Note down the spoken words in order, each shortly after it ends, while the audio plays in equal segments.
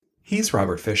He's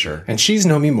Robert Fisher. And she's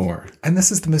Nomi Moore. And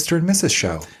this is the Mr. and Mrs.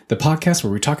 Show. The podcast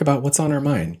where we talk about what's on our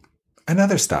mind. And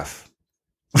other stuff.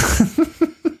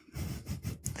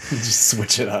 Just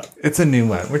switch it up. It's a new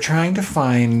one. We're trying to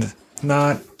find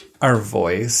not our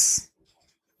voice,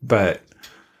 but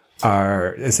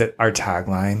our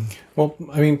tagline? Well,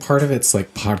 I mean, part of it's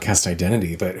like podcast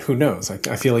identity, but who knows?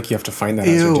 I feel like you have to find that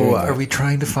as you're doing that. Are we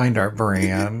trying to find our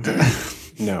brand?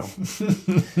 No.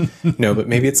 No, but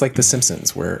maybe it's like The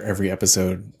Simpsons, where every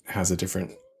episode has a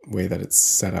different way that it's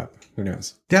set up. Who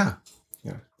knows? Yeah.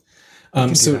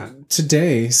 Yeah. So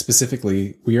today,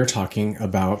 specifically, we are talking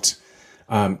about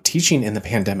teaching in the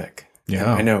pandemic.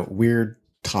 Yeah. I know, weird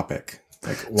topic.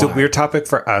 Like, why? It's a weird topic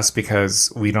for us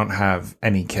because we don't have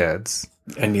any kids.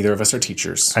 And neither of us are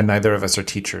teachers. And neither of us are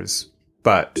teachers.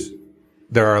 But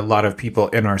there are a lot of people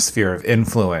in our sphere of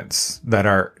influence that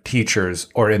are teachers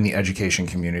or in the education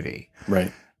community.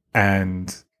 Right.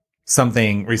 And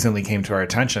something recently came to our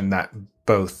attention that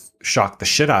both shocked the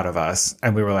shit out of us.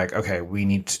 And we were like, okay, we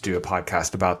need to do a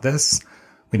podcast about this.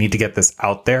 We need to get this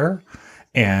out there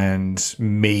and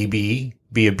maybe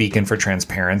be a beacon for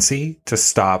transparency to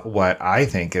stop what I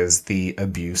think is the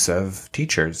abuse of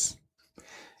teachers.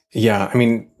 Yeah. I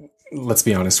mean, let's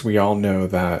be honest. We all know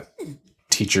that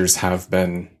teachers have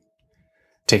been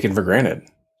taken for granted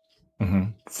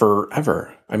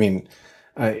forever. I mean,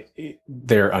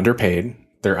 they're underpaid,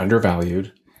 they're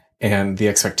undervalued, and the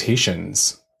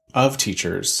expectations of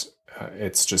teachers,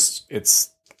 it's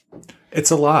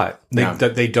a lot. Yeah.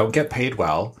 They don't get paid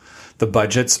well. The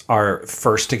budgets are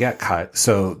first to get cut.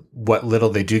 So what little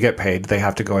they do get paid, they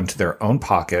have to go into their own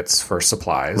pockets for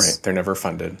supplies. Right. They're never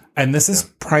funded. And this is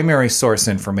primary source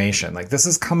information. Like, this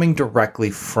is coming directly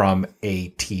from a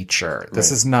teacher.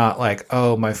 This is not like,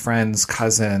 oh, my friend's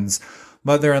cousin's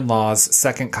mother-in-law's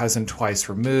second cousin twice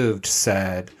removed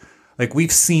said. Like,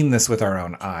 we've seen this with our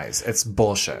own eyes. It's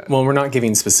bullshit. Well, we're not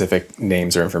giving specific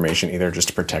names or information either just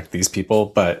to protect these people.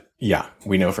 But yeah,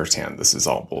 we know firsthand this is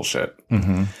all bullshit.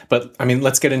 Mm-hmm. But I mean,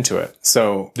 let's get into it.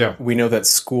 So we know that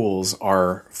schools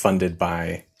are funded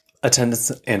by attendance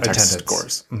and test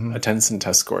scores. Mm-hmm. Attendance and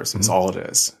test scores is all it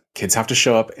is. Kids have to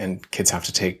show up and kids have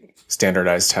to take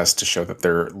standardized tests to show that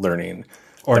they're learning.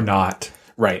 Or not.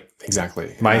 Right.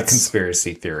 Exactly. My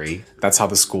conspiracy theory. That's how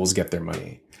the schools get their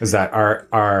money. Is that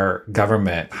our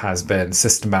government has been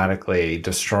systematically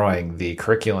destroying the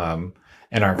curriculum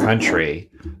in our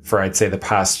country for, I'd say, the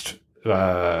past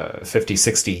 50,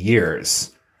 60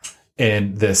 years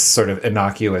in this sort of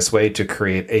innocuous way to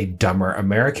create a dumber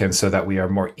American so that we are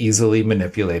more easily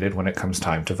manipulated when it comes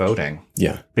time to voting.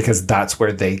 Yeah. Because that's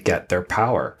where they get their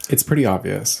power. It's pretty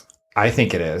obvious. I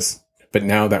think it is. But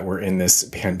now that we're in this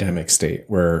pandemic state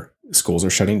where schools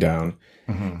are shutting down,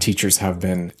 teachers have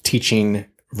been teaching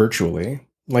virtually.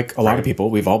 Like a lot of people,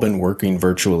 we've all been working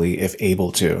virtually if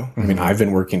able to. I mean, I've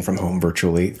been working from home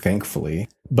virtually, thankfully.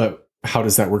 But how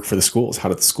does that work for the schools? How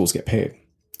do the schools get paid?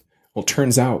 Well, it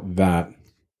turns out that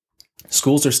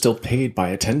schools are still paid by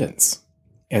attendance.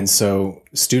 And so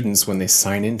students, when they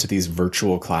sign into these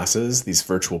virtual classes, these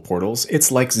virtual portals,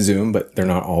 it's like Zoom, but they're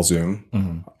not all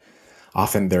Zoom.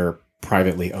 Often they're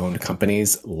privately owned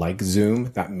companies like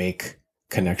Zoom that make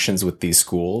connections with these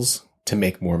schools to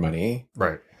make more money.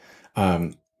 Right.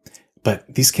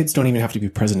 But these kids don't even have to be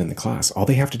present in the class. All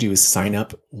they have to do is sign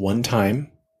up one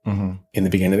time in the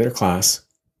beginning of their class.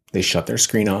 They shut their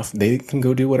screen off. They can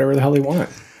go do whatever the hell they want.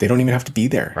 They don't even have to be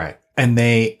there. Right. And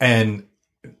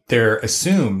they're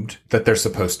assumed that they're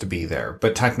supposed to be there,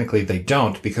 but technically they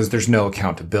don't because there's no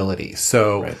accountability.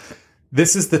 So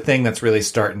this is the thing that's really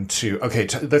starting to,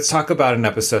 let's talk about an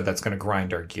episode that's going to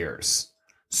grind our gears.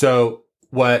 So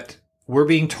what we're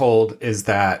being told is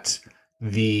that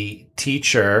the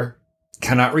teacher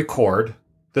cannot record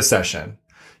the session.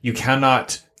 You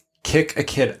cannot kick a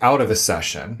kid out of a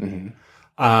session.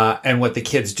 And what the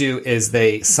kids do is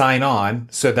they sign on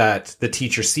so that the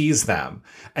teacher sees them.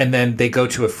 And then they go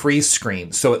to a freeze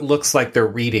screen. So it looks like they're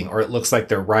reading or it looks like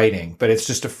they're writing, but it's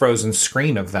just a frozen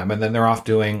screen of them. And then they're off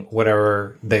doing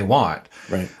whatever they want.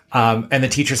 Right. And the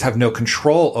teachers have no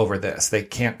control over this. They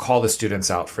can't call the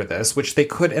students out for this, which they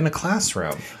could in a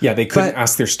classroom. Yeah, they couldn't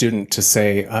ask their student to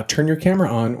say, turn your camera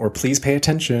on, or please pay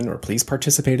attention, or please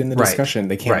participate in the discussion.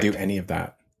 They can't do any of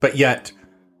that. But yet,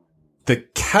 the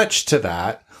catch to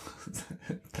that...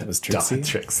 That was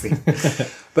Trixie.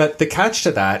 But the catch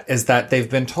to that is that they've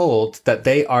been told that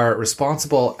they are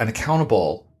responsible and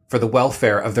accountable for the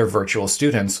welfare of their virtual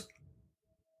students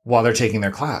while they're taking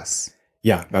their class.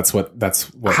 Yeah, that's what.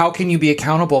 How can you be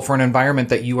accountable for an environment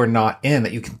that you are not in,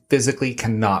 that you physically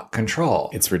cannot control?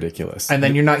 It's ridiculous. And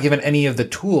then you're not given any of the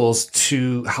tools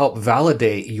to help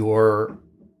validate your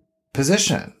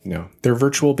position. No, they're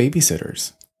virtual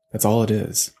babysitters. That's all it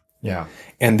is. Yeah.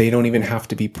 And they don't even have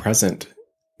to be present.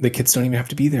 The kids don't even have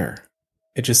to be there.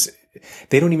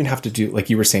 They don't even have to do, like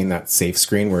you were saying, that safe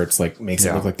screen where it's like, makes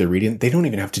it look like they're reading. They don't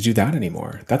even have to do that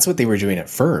anymore. That's what they were doing at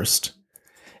first.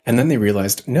 And then they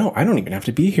realized, no, I don't even have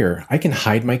to be here. I can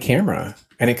hide my camera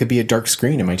and it could be a dark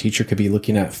screen and my teacher could be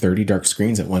looking at 30 dark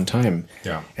screens at one time.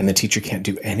 Yeah. And the teacher can't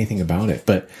do anything about it.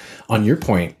 But on your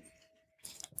point,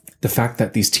 the fact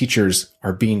that these teachers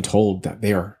are being told that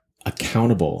they are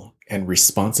accountable and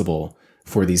responsible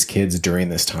for these kids during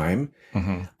this time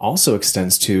also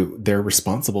extends to they're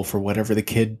responsible for whatever the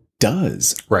kid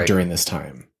does during this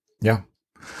time. Yeah.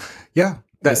 Yeah.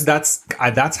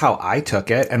 That's how I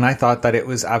took it. And I thought that it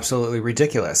was absolutely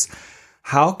ridiculous.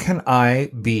 How can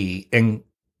I be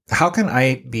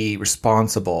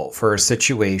responsible for a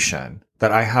situation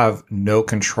that I have no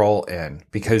control in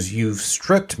because you've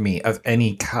stripped me of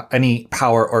any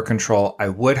power or control I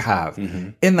would have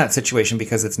in that situation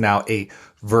because it's now a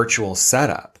virtual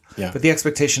setup. Yeah. But the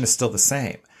expectation is still the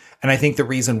same. And I think the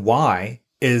reason why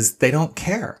is they don't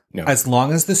care. No. As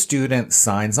long as the student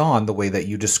signs on the way that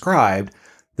you described,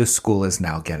 the school is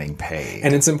now getting paid.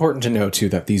 And it's important to know, too,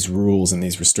 that these rules and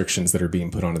these restrictions that are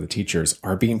being put onto the teachers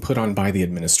are being put on by the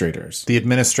administrators. The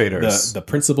administrators. The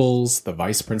principals, the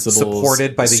vice principals.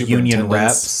 Supported by the union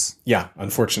reps. Yeah.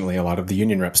 Unfortunately, a lot of the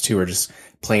union reps, too, are just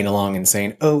playing along and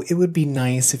saying, oh, it would be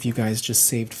nice if you guys just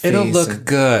saved face. It'll look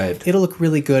good. It'll look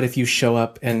really good if you show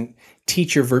up and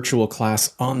teach your virtual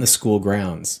class on the school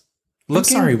grounds.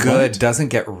 Looking good doesn't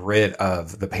get rid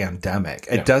of the pandemic.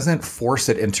 It doesn't force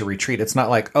it into retreat. It's not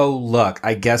like, oh, look,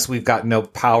 I guess we've got no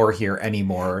power here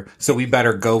anymore, so we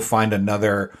better go find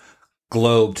another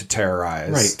globe to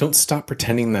terrorize. Right. Don't stop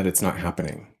pretending that it's not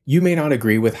happening. You may not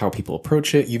agree with how people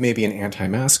approach it. You may be an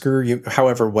anti-masker.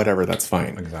 However, whatever, that's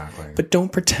fine. Exactly. But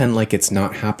don't pretend like it's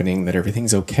not happening, that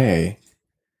everything's okay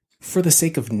for the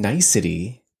sake of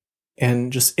nicety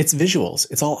and just, it's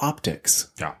visuals. It's all optics.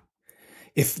 Yeah.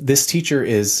 If this teacher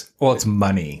is... Well, it's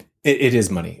money. It is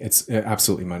money. It's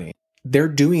absolutely money. They're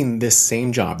doing this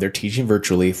same job. They're teaching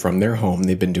virtually from their home.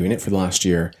 They've been doing it for the last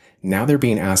year. Now they're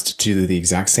being asked to do the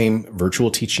exact same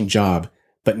virtual teaching job,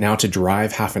 but now to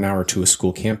drive half an hour to a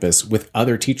school campus with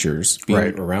other teachers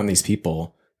being around these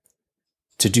people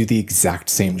to do the exact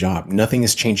same job. Nothing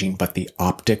is changing but the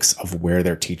optics of where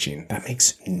they're teaching. That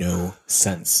makes no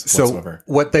sense whatsoever.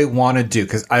 So what they want to do,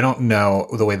 because I don't know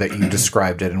the way that you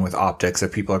described it and with optics,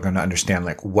 if people are going to understand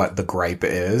like what the gripe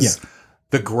is. Yeah.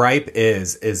 The gripe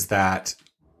is that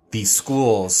these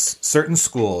schools, certain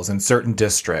schools in certain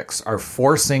districts are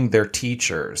forcing their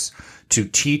teachers to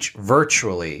teach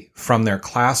virtually from their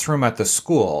classroom at the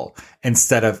school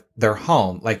instead of their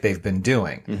home like they've been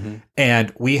doing. Mm-hmm.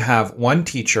 And we have one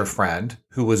teacher friend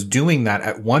who was doing that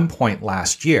at one point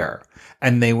last year.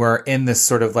 And they were in this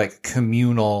sort of like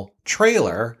communal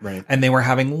trailer and they were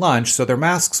having lunch. So their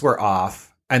masks were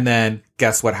off. And then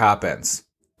guess what happens?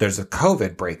 There's a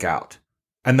COVID breakout.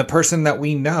 And the person that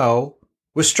we know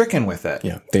was stricken with it.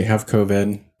 Yeah. They have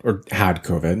COVID or had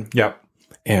COVID. Yep.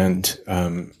 And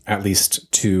at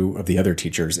least two of the other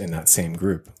teachers in that same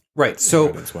group. Right. So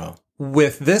as well.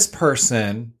 With this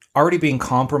person already being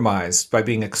compromised by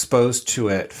being exposed to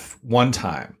it one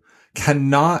time,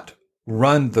 cannot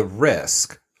run the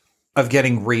risk of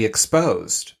getting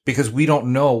re-exposed because we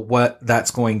don't know what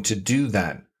that's going to do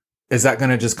then. Is that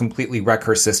going to just completely wreck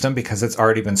her system because it's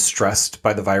already been stressed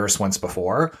by the virus once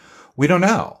before? We don't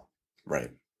know.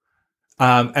 Right.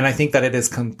 And I think that it is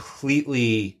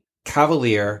completely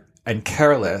cavalier and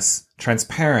careless,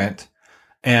 transparent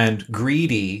and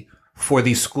greedy for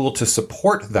the school to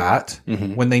support that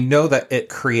when they know that it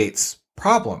creates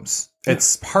problems. Yeah.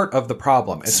 It's part of the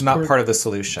problem. It's not part of the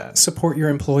solution. Support your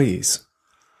employees.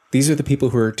 These are the people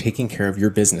who are taking care of your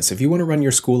business. If you want to run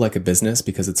your school like a business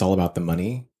because it's all about the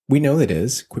money, we know it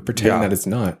is. Quit pretending that it's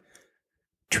not.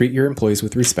 Treat your employees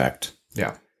with respect.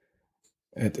 Yeah.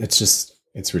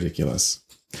 It's ridiculous.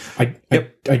 I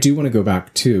do want to go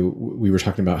back to, we were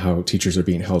talking about how teachers are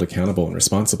being held accountable and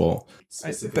responsible.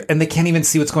 And they can't even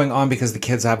see what's going on because the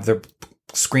kids have their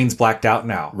screens blacked out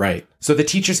now. Right. So the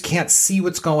teachers can't see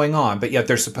what's going on, but yet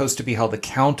they're supposed to be held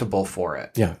accountable for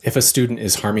it. Yeah. If a student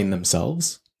is harming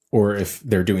themselves or if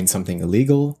they're doing something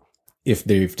illegal, if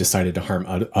they've decided to harm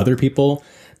other people,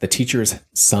 the teacher is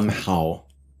somehow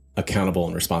accountable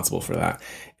and responsible for that.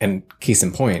 And case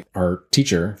in point, our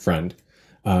teacher friend,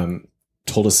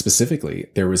 told us specifically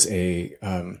there was a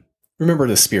remember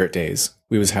the Spirit Days?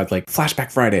 We always had like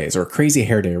Flashback Fridays or Crazy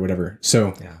Hair Day or whatever.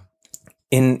 So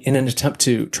in an attempt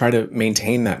to try to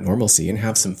maintain that normalcy and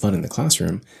have some fun in the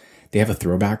classroom, they have a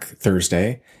Throwback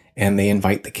Thursday and they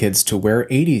invite the kids to wear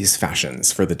 80s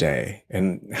fashions for the day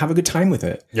and have a good time with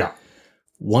it. Yeah.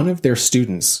 One of their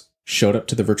students showed up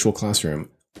to the virtual classroom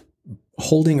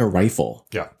holding a rifle.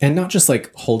 Yeah. And not just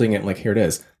like holding it like, here it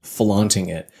is, flaunting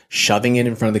it, shoving it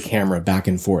in front of the camera back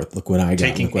and forth. Look what I got.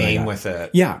 Taking aim with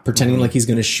it. Yeah. Pretending like he's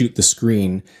going to shoot the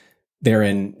screen,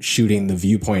 therein shooting the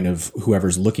viewpoint of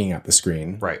whoever's looking at the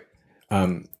screen. Right.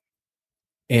 And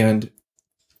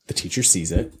the teacher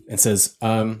sees it and says,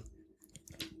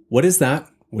 what is that?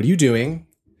 What are you doing?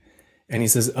 And he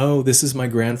says, oh, this is my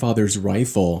grandfather's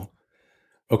rifle.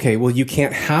 Okay, well, you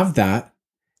can't have that.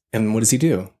 And what does he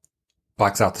do?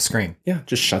 Blacks out the screen. Yeah,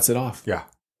 just shuts it off. Yeah.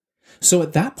 So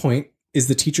at that point, is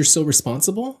the teacher still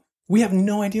responsible? We have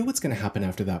no idea what's going to happen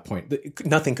after that point.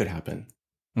 Nothing could happen.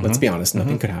 Let's be honest,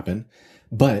 nothing could happen.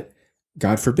 But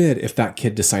God forbid if that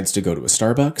kid decides to go to a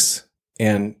Starbucks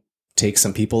and take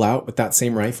some people out with that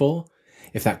same rifle,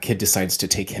 if that kid decides to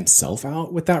take himself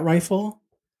out with that rifle.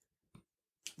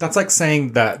 That's like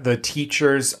saying that the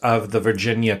teachers of the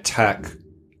Virginia Tech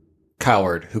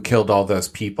coward who killed all those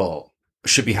people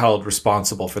should be held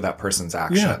responsible for that person's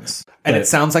actions. Yeah, and it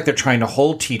sounds like they're trying to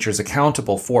hold teachers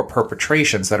accountable for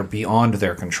perpetrations that are beyond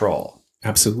their control.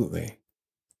 Absolutely.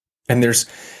 And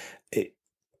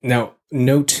now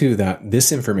note too that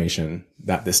this information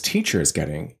that this teacher is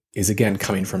getting is again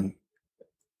coming from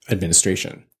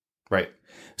administration. Right.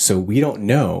 So we don't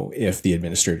know if the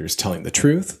administrator is telling the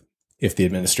truth, if the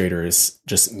administrator is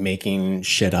just making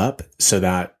shit up so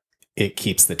that it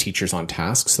keeps the teachers on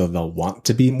task so they'll want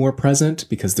to be more present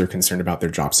because they're concerned about their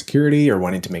job security or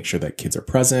wanting to make sure that kids are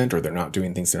present or they're not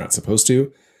doing things they're not supposed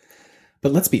to.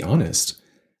 But let's be honest.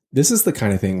 This is the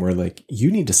kind of thing where like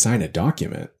you need to sign a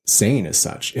document saying as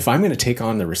such. If I'm going to take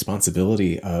on the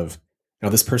responsibility of, now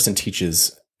this person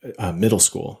teaches middle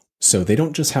school, so they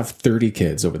don't just have 30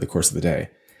 kids over the course of the day.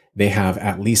 They have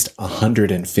at least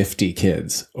 150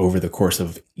 kids over the course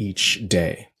of each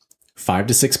day. 5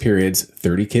 to 6 periods,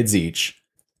 30 kids each.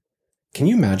 Can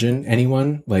you imagine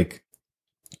anyone like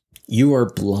you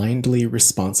are blindly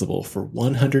responsible for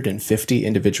 150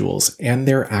 individuals and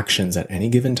their actions at any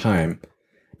given time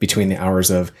between the hours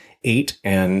of 8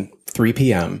 and 3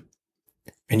 p.m.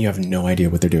 and you have no idea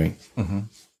what they're doing? Mm-hmm.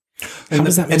 How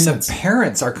does that make sense? The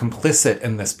parents are complicit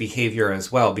in this behavior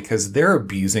as well because they're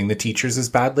abusing the teachers as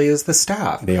badly as the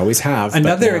staff. They always have.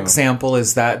 Another example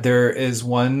is that there is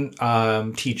one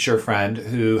teacher friend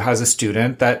who has a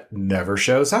student that never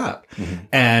shows up. Mm-hmm.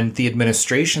 And the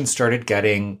administration started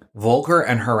getting vulgar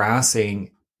and harassing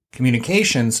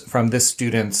communications from this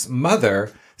student's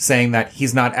mother saying that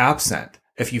he's not absent.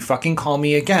 If you fucking call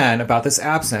me again about this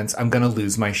absence, I'm going to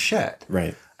lose my shit.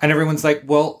 Right. And everyone's like,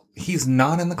 well, he's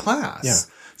not in the class.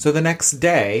 Yeah. So the next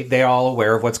day, they're all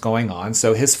aware of what's going on.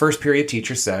 So his first period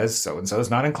teacher says, so-and-so is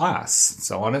not in class,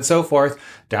 so on and so forth,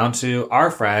 down to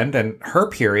our friend and her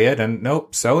period. And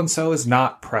nope, so-and-so is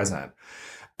not present.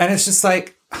 And it's just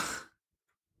like,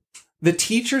 the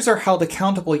teachers are held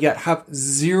accountable, yet have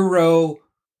zero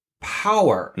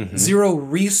power, zero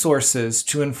resources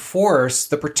to enforce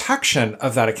the protection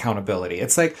of that accountability.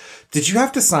 It's like, did you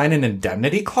have to sign an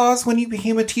indemnity clause when you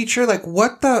became a teacher? Like,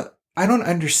 what the? I don't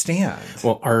understand.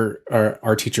 Well,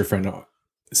 our teacher friend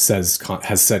has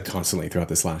said constantly throughout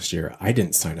this last year, I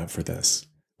didn't sign up for this.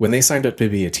 When they signed up to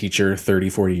be a teacher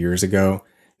 30, 40 years ago,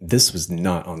 this was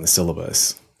not on the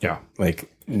syllabus. Yeah.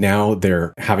 Like now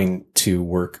they're having to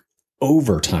work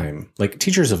overtime. Like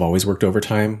teachers have always worked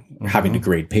overtime, having to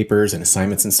grade papers and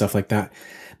assignments and stuff like that.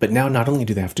 But now not only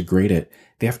do they have to grade it,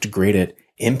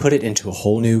 input it into a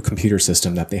whole new computer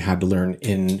system that they had to learn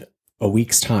in a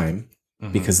week's time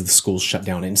because the schools shut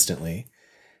down instantly.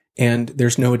 And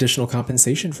there's no additional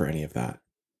compensation for any of that.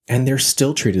 And they're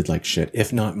still treated like shit,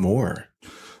 if not more.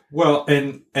 Well,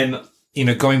 and you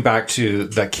know, going back to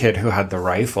the kid who had the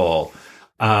rifle,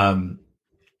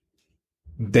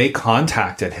 they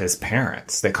contacted his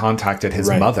parents. They contacted his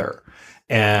mother.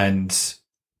 And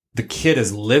the kid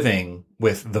is living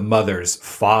with the mother's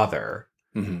father.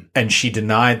 Mm-hmm. And she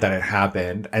denied that it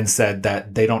happened and said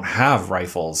that they don't have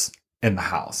rifles in the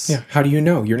house. Yeah. How do you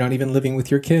know? You're not even living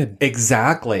with your kid.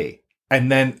 Exactly.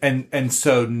 And then, and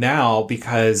so now,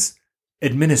 because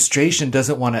administration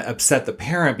doesn't want to upset the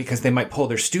parent because they might pull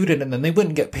their student and then they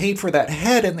wouldn't get paid for that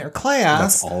head in their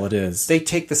class. That's all it is. They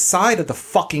take the side of the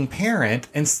fucking parent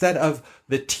instead of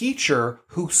the teacher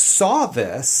who saw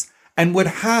this and would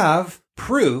have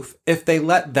proof if they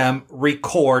let them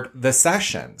record the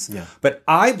sessions. Yeah. But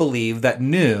I believe that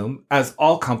Noom, as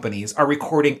all companies, are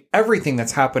recording everything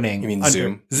that's happening. You mean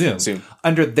under Zoom? Zoom.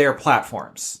 Under their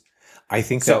platforms. I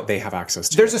think So, that they have access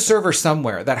to There's it. a server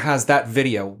somewhere that has that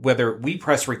video, whether we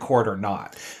press record or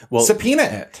not. Well, subpoena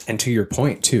it. And to your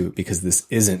point, too, because this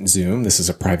isn't Zoom, this is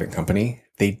a private company,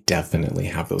 they definitely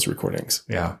have those recordings.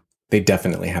 Yeah. They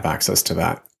definitely have access to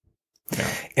that. Yeah.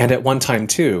 And at one time,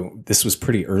 too, this was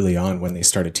pretty early on when they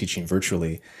started teaching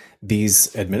virtually,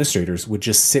 these administrators would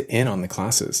just sit in on the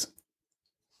classes.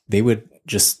 They would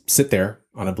just sit there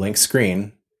on a blank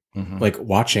screen, like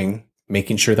watching,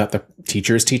 making sure that the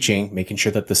teacher is teaching, making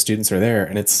sure that the students are there.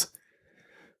 And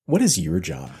what is your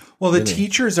job? Well, the really?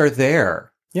 teachers are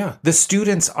there. Yeah. The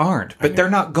students aren't, but they're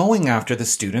not going after the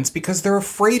students because they're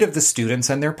afraid of the students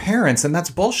and their parents. And that's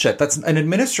bullshit. That's an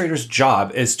administrator's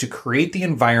job, is to create the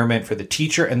environment for the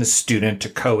teacher and the student to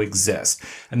coexist.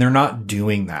 And they're not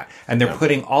doing that. And they're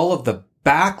putting all of the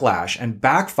backlash and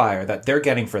backfire that they're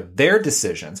getting for their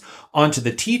decisions onto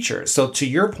the teachers. So to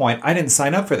your point, I didn't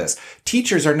sign up for this.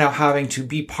 Teachers are now having to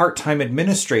be part-time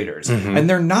administrators, and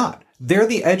they're not. They're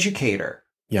the educator.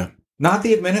 Yeah. Not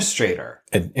the administrator.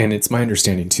 And it's my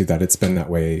understanding, too, that it's been that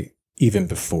way even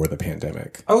before the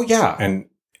pandemic. Oh, yeah. And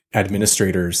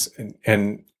administrators,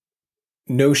 and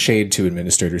no shade to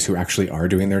administrators who actually are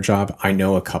doing their job. I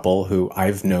know a couple who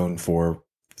I've known for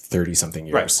 30-something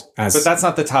years. Right. But that's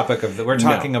not the topic of we're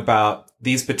talking about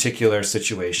these particular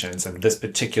situations and this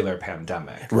particular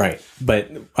pandemic. Right.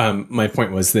 But my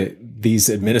point was that these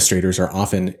administrators are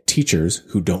often teachers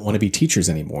who don't want to be teachers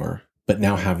anymore, but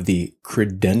now have the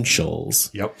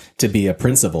credentials to be a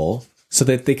principal so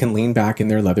that they can lean back in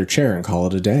their leather chair and call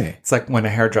it a day. It's like when a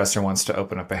hairdresser wants to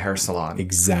open up a hair salon.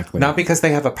 Exactly. Not because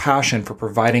they have a passion for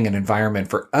providing an environment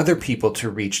for other people to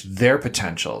reach their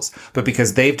potentials, but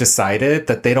because they've decided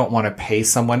that they don't want to pay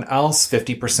someone else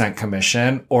 50%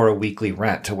 commission or a weekly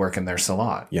rent to work in their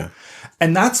salon. Yeah.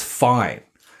 And that's fine.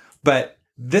 But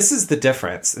this is the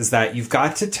difference, is that you've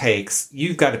got to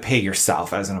pay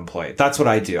yourself as an employee. That's what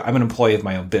I do. I'm an employee of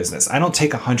my own business. I don't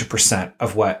take 100%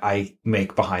 of what I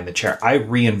make behind the chair. I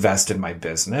reinvest in my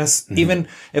business, even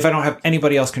if I don't have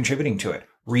anybody else contributing to it.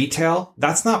 Retail,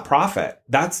 that's not profit.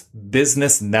 That's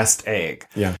business nest egg.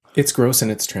 Yeah. It's gross and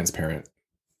it's transparent.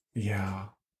 Yeah.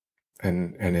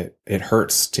 And it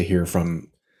hurts to hear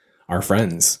from our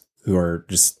friends who are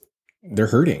they're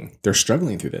hurting. They're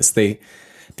struggling through this.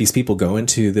 These people go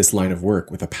into this line of work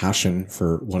with a passion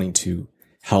for wanting to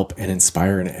help and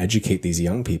inspire and educate these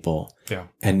young people. Yeah.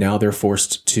 And now they're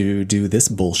forced to do this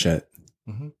bullshit.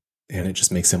 And it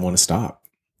just makes them want to stop.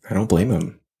 I don't blame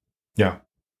them. Yeah.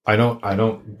 I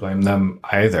don't blame them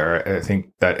either. I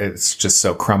think that it's just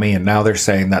so crummy. And now they're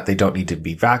saying that they don't need to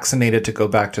be vaccinated to go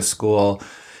back to school.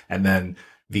 And then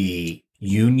the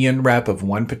union rep of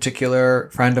one particular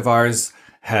friend of ours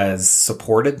has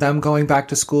supported them going back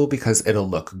to school because it'll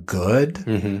look good.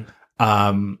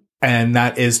 And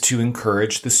that is to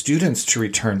encourage the students to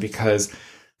return because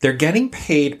they're getting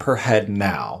paid per head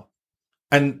now.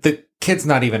 And the kid's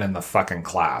not even in the fucking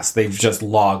class. They've just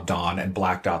logged on and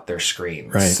blacked out their screen.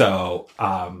 Right. So,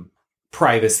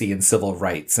 privacy and civil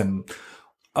rights and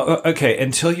okay,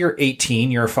 until you're 18,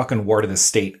 you're a fucking ward of the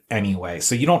state anyway.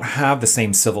 So you don't have the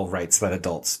same civil rights that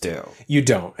adults do. You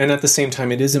don't. And at the same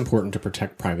time, it is important to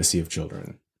protect privacy of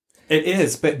children. It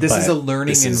is, but this is a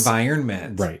learning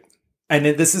environment. Right. And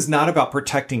this is not about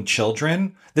protecting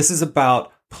children. This is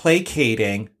about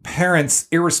placating parents'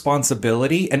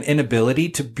 irresponsibility and inability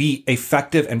to be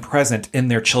effective and present in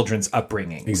their children's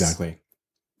upbringings. Exactly.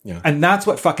 Yeah. And that's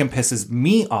what fucking pisses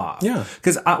me off. Yeah.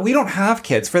 Because we don't have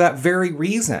kids for that very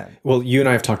reason. Well, you and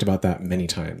I have talked about that many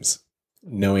times,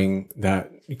 knowing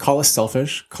that you call us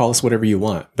selfish, call us whatever you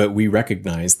want, but we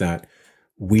recognize that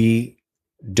we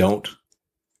don't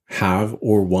have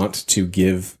or want to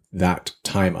give that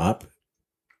time up.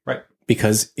 Right.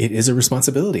 Because it is a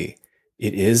responsibility.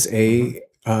 It is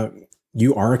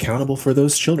you are accountable for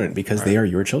those children because they are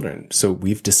your children. So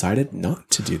we've decided not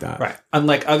to do that. Right.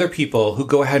 Unlike other people who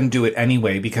go ahead and do it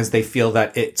anyway because they feel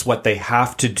that it's what they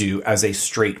have to do as a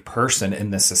straight person in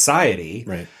this society.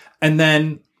 Right. And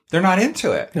then they're not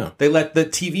into it. No. They let the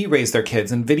TV raise their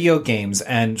kids and video games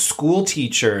and school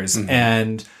teachers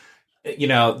and,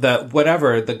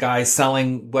 the guy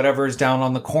selling whatever's down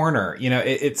on the corner.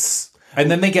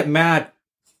 And then they get mad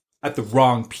at the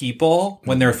wrong people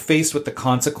when they're faced with the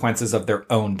consequences of their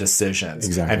own decisions.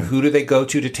 Exactly. And who do they go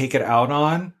to take it out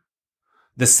on?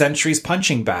 The century's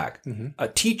punching bag, a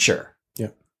teacher. Yeah.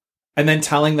 And then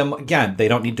telling them, again, they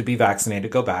don't need to be vaccinated to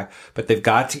go back, but they've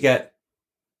got to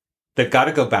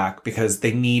go back because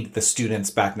they need the students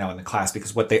back now in the class,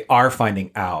 because what they are finding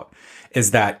out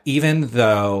is that even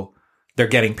though they're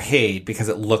getting paid because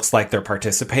it looks like they're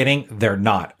participating, they're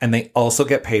not. And they also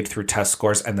get paid through test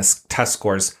scores, and the test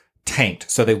scores tanked.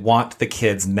 So they want the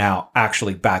kids now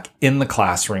actually back in the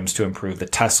classrooms to improve the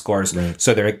test scores. Right.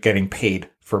 So they're getting paid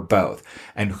for both.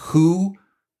 And who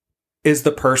is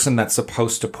the person that's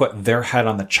supposed to put their head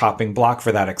on the chopping block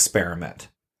for that experiment?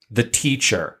 The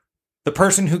teacher. The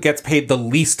person who gets paid the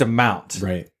least amount.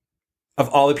 Right. Of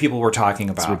all the people we're talking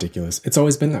about. It's ridiculous. It's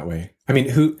always been that way. I mean,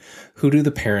 who do the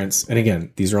parents, and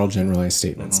again, these are all generalized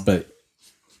statements, but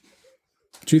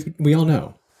truth, we all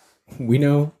know. We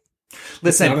know.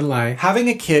 Listen, it's not a lie. Having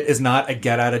a kid is not a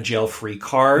get out of jail free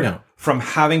card from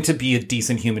having to be a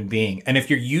decent human being. And if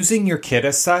you're using your kid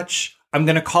as such, I'm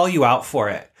going to call you out for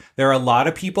it. There are a lot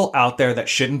of people out there that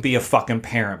shouldn't be a fucking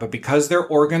parent, but because their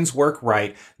organs work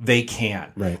right, they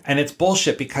can. Right. And it's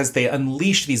bullshit because they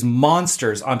unleash these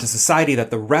monsters onto society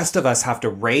that the rest of us have to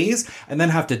raise and then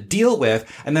have to deal with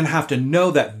and then have to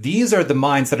know that these are the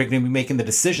minds that are going to be making the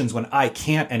decisions when I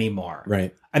can't anymore.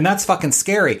 Right. And that's fucking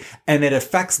scary. And it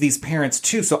affects these parents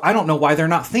too. So I don't know why they're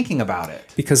not thinking about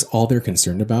it. Because all they're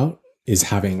concerned about is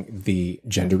having the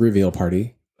gender reveal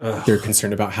party. Ugh. They're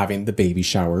concerned about having the baby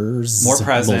showers. More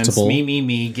presents. Multiple,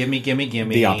 me. Gimme.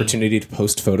 The opportunity to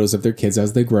post photos of their kids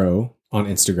as they grow on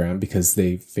Instagram because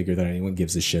they figure that anyone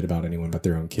gives a shit about anyone but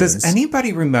their own kids. Does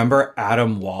anybody remember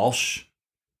Adam Walsh?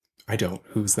 I don't.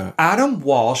 Who's that? Adam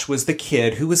Walsh was the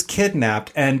kid who was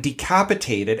kidnapped and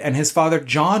decapitated, and his father,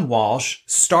 John Walsh,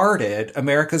 started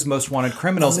America's Most Wanted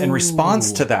Criminals in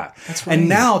response to that. That's right. And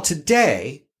now,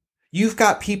 today, you've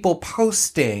got people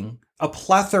posting a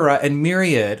plethora and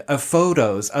myriad of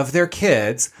photos of their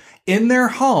kids in their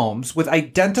homes with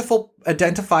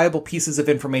identifiable pieces of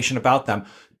information about them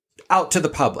out to the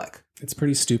public. It's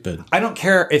pretty stupid. I don't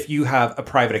care if you have a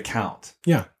private account.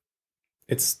 Yeah.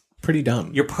 It's pretty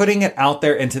dumb. You're putting it out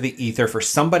there into the ether for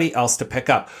somebody else to pick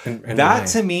up. And that,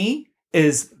 to me,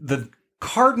 is the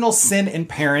cardinal sin in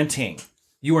parenting.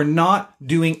 You are not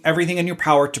doing everything in your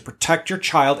power to protect your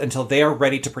child until they are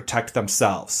ready to protect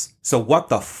themselves. So what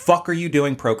the fuck are you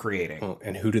doing procreating? Oh,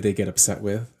 and who do they get upset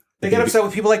with? They get upset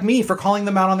with people like me for calling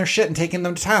them out on their shit and taking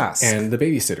them to task. And the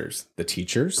babysitters, the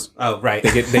teachers. Oh, right.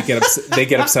 They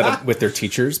get upset with their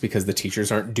teachers because the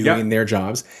teachers aren't doing their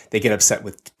jobs. They get upset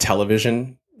with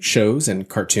television shows and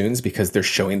cartoons because they're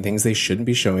showing things they shouldn't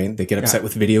be showing. They get upset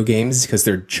with video games because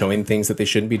they're showing things that they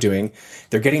shouldn't be doing.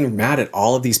 They're getting mad at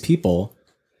all of these people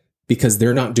because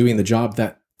they're not doing the job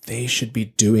that they should be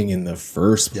doing in the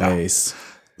first place.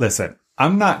 Listen,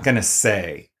 I'm not going to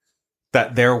say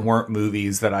that there weren't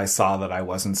movies that I saw that I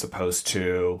wasn't supposed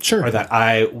to. Sure. Or that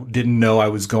I didn't know I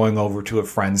was going over to a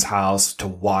friend's house to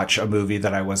watch a movie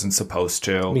that I wasn't supposed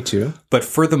to. Me too. But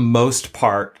for the most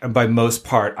part, and by most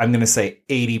part, I'm going to say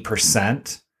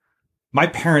 80%, my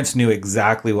parents knew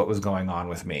exactly what was going on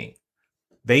with me.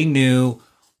 They knew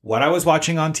what I was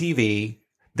watching on TV.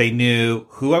 They knew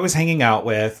who I was hanging out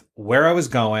with, where I was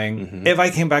going, if I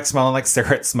came back smelling like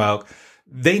cigarette smoke.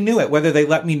 They knew it, whether they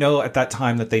let me know at that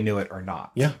time that they knew it or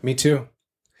not. Yeah, me too.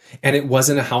 And it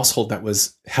wasn't a household that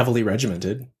was heavily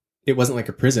regimented. It wasn't like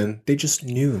a prison. They just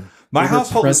knew. My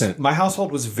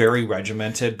household was very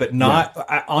regimented, but not,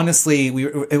 honestly,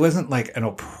 it wasn't like an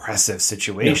oppressive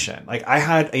situation. No. Like I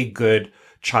had a good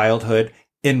childhood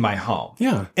in my home.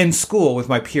 Yeah. In school with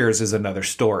my peers is another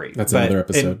story. That's another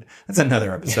episode.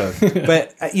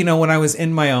 But, when I was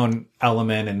in my own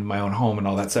element and my own home and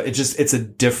all that stuff, it's a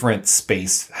different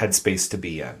headspace to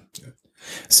be in.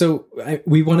 So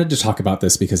we wanted to talk about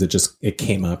this because it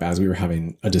came up as we were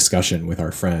having a discussion with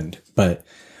our friend, but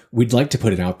we'd like to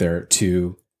put it out there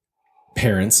to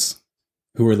parents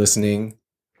who are listening.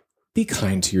 Be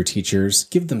kind to your teachers.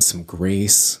 Give them some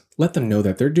grace. Let them know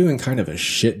that they're doing kind of a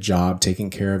shit job taking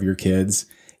care of your kids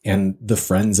and the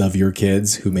friends of your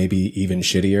kids who may be even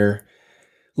shittier.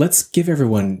 Let's give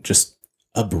everyone just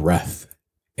a breath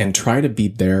and try to be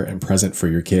there and present for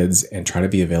your kids and try to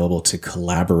be available to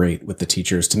collaborate with the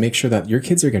teachers to make sure that your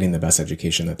kids are getting the best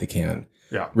education that they can.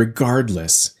 Yeah.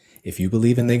 Regardless, if you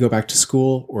believe in they go back to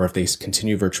school or if they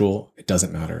continue virtual, it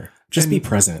doesn't matter. Just be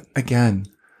present. Again,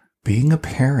 being a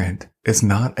parent is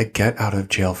not a get out of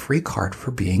jail free card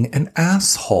for being an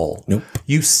asshole. Nope.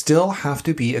 You still have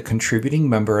to be a contributing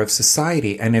member of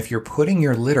society. And if you're putting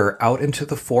your litter out into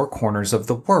the four corners of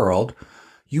the world,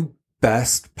 you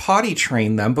best potty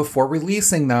train them before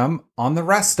releasing them on the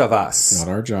rest of us.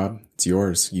 Not our job. It's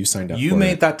yours. You signed up for it. You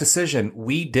made that decision.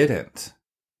 We didn't.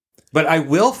 But I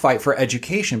will fight for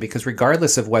education because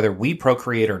regardless of whether we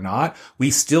procreate or not,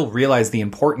 we still realize the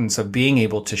importance of being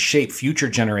able to shape future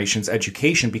generations'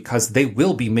 education because they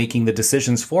will be making the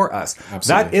decisions for us.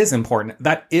 Absolutely. That is important.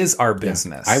 That is our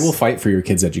business. I will fight for your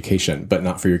kids' education, but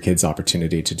not for your kids'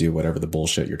 opportunity to do whatever the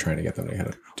bullshit you're trying to get them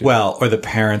to do. Well, or the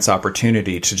parents'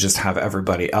 opportunity to just have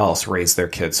everybody else raise their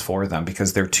kids for them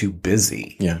because they're too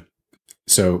busy. Yeah.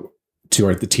 So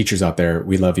to the teachers out there,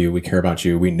 we love you. We care about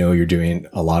you. We know you're doing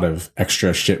a lot of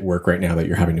extra shit work right now that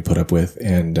you're having to put up with.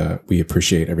 And we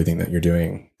appreciate everything that you're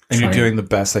doing. And you're doing the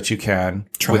best that you can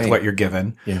with what you're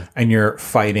given. Yeah. And you're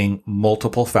fighting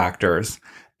multiple factors.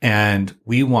 And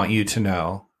we want you to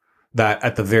know that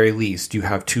at the very least, you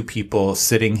have two people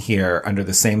sitting here under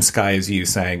the same sky as you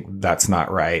saying, that's not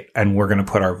right. And we're going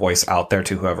to put our voice out there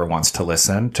to whoever wants to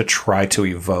listen to try to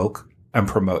evoke and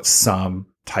promote some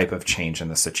type of change in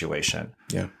the situation.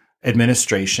 Yeah.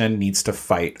 Administration needs to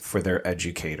fight for their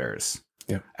educators.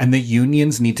 Yeah. And the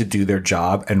unions need to do their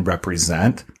job and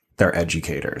represent their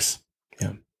educators.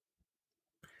 Yeah.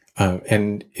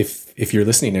 And if you're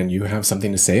listening and you have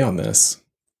something to say on this,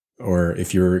 or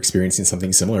if you're experiencing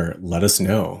something similar, let us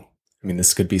know. I mean,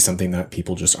 this could be something that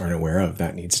people just aren't aware of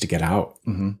that needs to get out.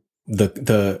 Mm-hmm.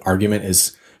 The argument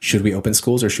is, should we open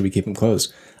schools or should we keep them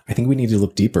closed? I think we need to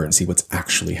look deeper and see what's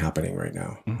actually happening right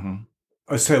now.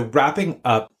 Mm-hmm. So wrapping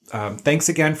up, thanks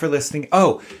again for listening.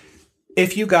 Oh,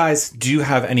 if you guys do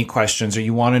have any questions or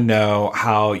you want to know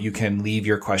how you can leave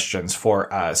your questions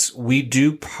for us, we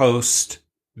do post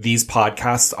these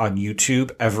podcasts on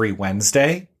YouTube every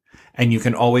Wednesday, and you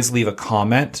can always leave a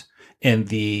comment in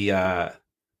the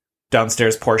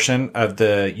downstairs portion of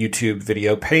the YouTube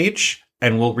video page.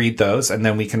 And we'll read those, and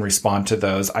then we can respond to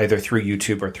those either through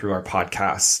YouTube or through our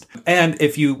podcast. And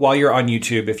while you're on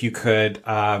YouTube, if you could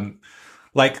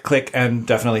click, and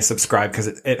definitely subscribe because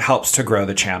it helps to grow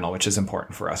the channel, which is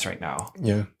important for us right now.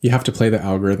 Yeah. You have to play the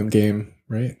algorithm game,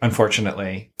 right?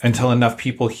 Unfortunately, until enough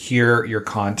people hear your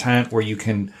content where you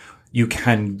can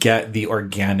get the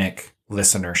organic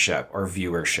listenership or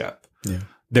viewership. Yeah.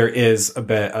 There is a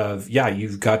bit of,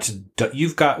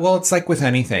 well, it's like with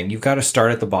anything. You've got to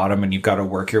start at the bottom and you've got to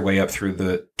work your way up through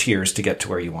the tiers to get to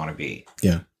where you want to be.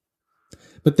 Yeah.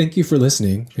 But thank you for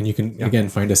listening. And you can, again,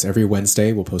 find us every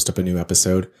Wednesday. We'll post up a new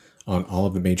episode on all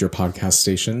of the major podcast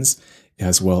stations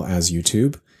as well as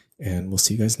YouTube. And we'll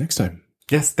see you guys next time.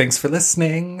 Yes. Thanks for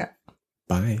listening.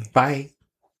 Bye. Bye.